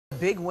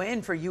big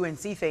win for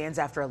UNC fans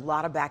after a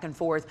lot of back and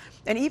forth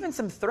and even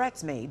some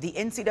threats made. The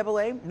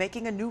NCAA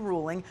making a new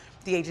ruling.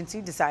 The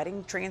agency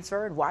deciding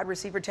transfer and wide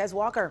receiver Tez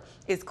Walker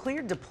is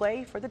cleared to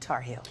play for the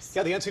Tar Heels.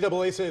 Yeah, the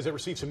NCAA says it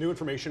received some new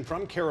information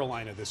from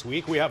Carolina this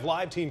week. We have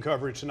live team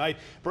coverage tonight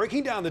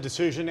breaking down the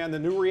decision and the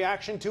new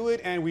reaction to it.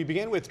 And we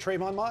begin with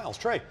Trayvon Miles.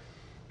 Trey.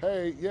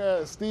 Hey,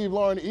 yeah, Steve,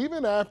 Lauren,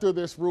 even after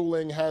this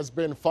ruling has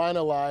been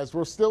finalized,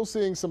 we're still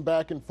seeing some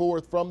back and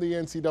forth from the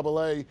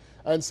NCAA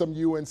and some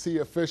UNC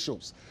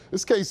officials.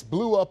 This case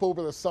blew up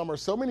over the summer.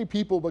 So many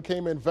people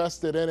became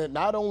invested in it,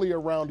 not only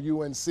around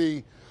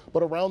UNC,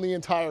 but around the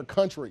entire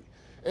country.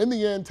 In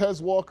the end,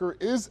 Tez Walker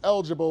is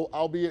eligible,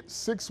 albeit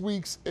 6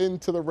 weeks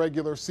into the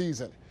regular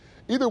season.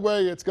 Either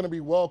way, it's going to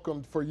be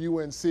welcomed for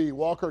UNC.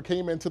 Walker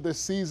came into this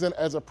season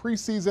as a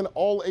preseason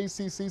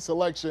All-ACC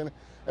selection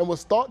and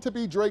was thought to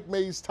be Drake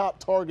May's top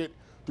target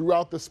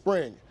throughout the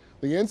spring.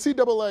 The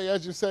NCAA,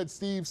 as you said,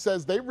 Steve,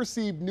 says they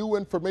received new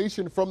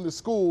information from the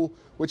school,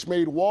 which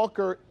made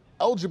Walker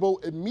eligible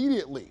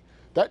immediately.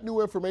 That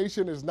new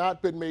information has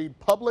not been made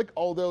public,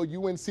 although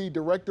UNC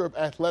Director of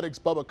Athletics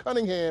Bubba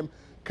Cunningham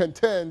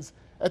contends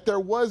that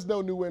there was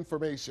no new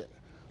information.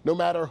 No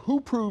matter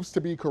who proves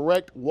to be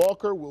correct,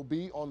 Walker will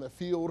be on the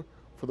field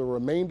for the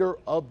remainder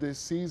of this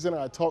season.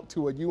 I talked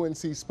to a UNC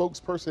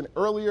spokesperson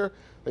earlier.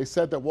 They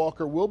said that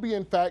Walker will be,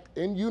 in fact,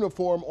 in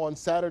uniform on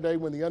Saturday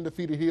when the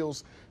undefeated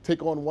Heels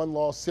take on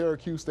one-loss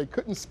Syracuse. They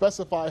couldn't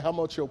specify how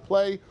much he'll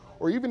play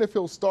or even if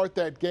he'll start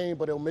that game,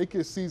 but he'll make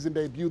his season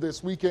debut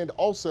this weekend.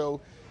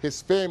 Also,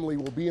 his family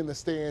will be in the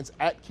stands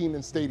at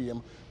Kenan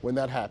Stadium when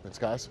that happens,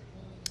 guys.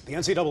 The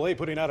NCAA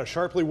putting out a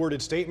sharply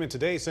worded statement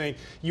today saying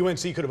UNC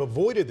could have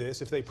avoided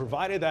this if they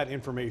provided that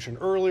information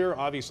earlier.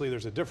 Obviously,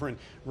 there's a different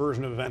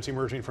version of events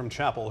emerging from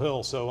Chapel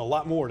Hill, so a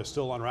lot more to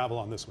still unravel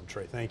on this one,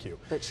 Trey. Thank you.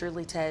 But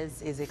surely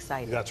Tez is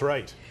excited. That's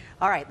right.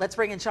 All right, let's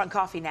bring in Sean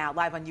Coffey now,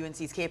 live on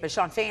UNC's campus.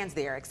 Sean, fans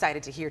there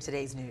excited to hear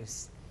today's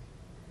news.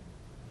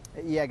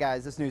 Yeah,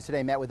 guys, this news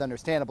today met with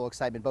understandable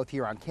excitement both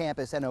here on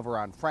campus and over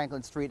on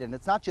Franklin Street. And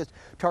it's not just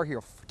Tar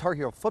Heel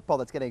football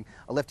that's getting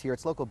a lift here.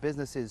 It's local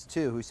businesses,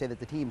 too, who say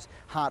that the team's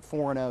hot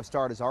 4-0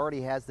 start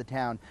already has the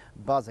town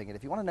buzzing. And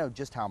if you want to know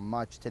just how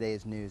much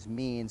today's news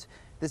means,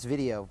 this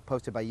video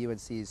posted by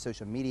UNC's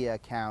social media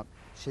account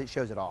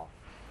shows it all.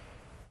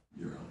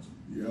 You're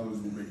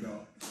eligible, big dog.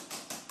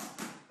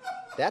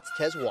 That's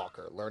Tez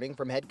Walker learning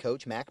from head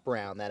coach Mac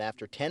Brown that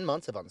after 10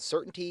 months of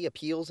uncertainty,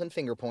 appeals, and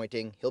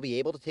finger-pointing, he'll be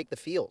able to take the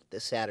field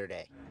this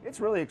Saturday.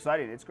 It's really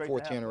exciting. It's great.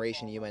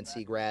 Fourth-generation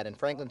UNC grad and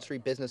Franklin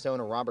Street business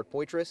owner Robert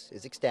Poitras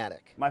is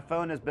ecstatic. My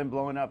phone has been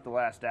blowing up the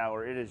last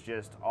hour. It is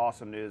just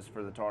awesome news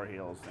for the Tar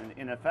Heels.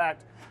 And in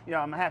fact, you know,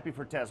 I'm happy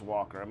for Tez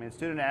Walker. I mean,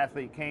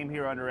 student-athlete came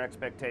here under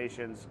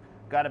expectations,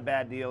 got a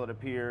bad deal, it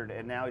appeared,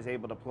 and now he's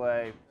able to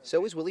play.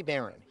 So is Willie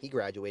Barron. He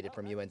graduated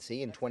from UNC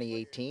in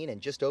 2018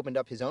 and just opened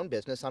up his own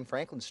business on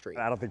Franklin Street.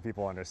 I don't think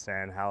people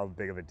understand how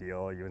big of a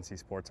deal UNC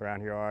sports around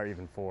here are,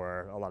 even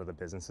for a lot of the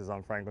businesses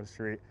on Franklin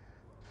Street.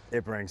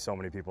 It brings so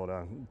many people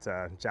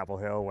to Chapel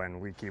Hill when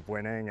we keep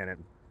winning, and it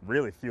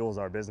really fuels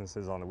our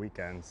businesses on the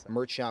weekends.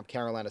 Merch shop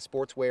Carolina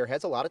Sportswear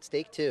has a lot at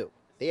stake, too.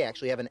 They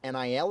actually have an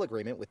NIL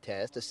agreement with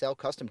Tez to sell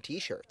custom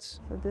T-shirts.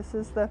 So this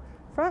is the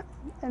front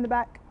and the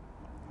back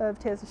of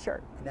Tez's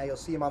shirt. Now you'll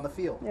see him on the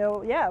field.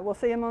 Yeah, we'll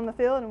see him on the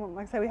field, and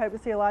like I say, we hope to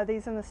see a lot of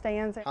these in the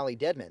stands. Holly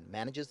Dedman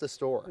manages the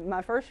store.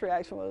 My first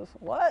reaction was,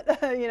 what?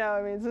 You know,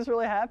 I mean, is this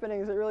really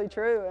happening? Is it really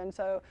true? And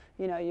so,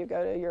 you know, you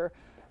go to your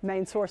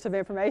main source of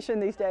information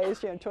these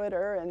days, you know,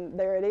 Twitter, and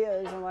there it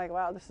is. I'm like,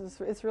 wow,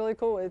 it's really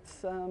cool.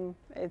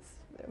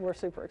 We're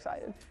super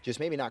excited.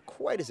 Just maybe not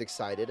quite as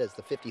excited as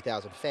the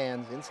 50,000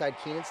 fans inside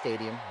Kenan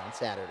Stadium on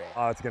Saturday.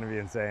 Oh, it's going to be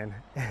insane.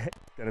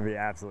 It's going to be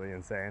absolutely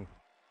insane.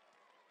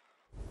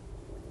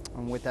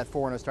 And with that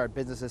 4-0 start,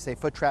 businesses say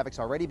foot traffic's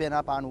already been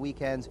up on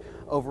weekends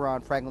over on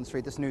Franklin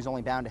Street. This news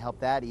only bound to help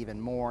that even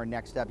more.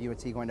 Next up,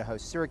 UNC going to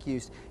host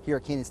Syracuse here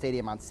at Kenan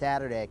Stadium on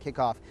Saturday.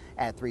 Kickoff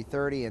at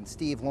 3:30. And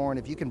Steve, Lauren,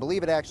 if you can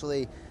believe it,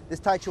 actually, this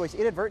tie choice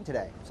inadvertent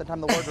today.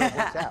 Sometime the wardrobe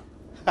works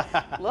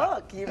out.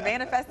 Look, you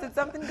manifested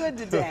something good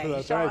today.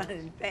 That's Sean,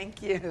 right.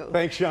 thank you.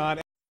 Thanks, Sean.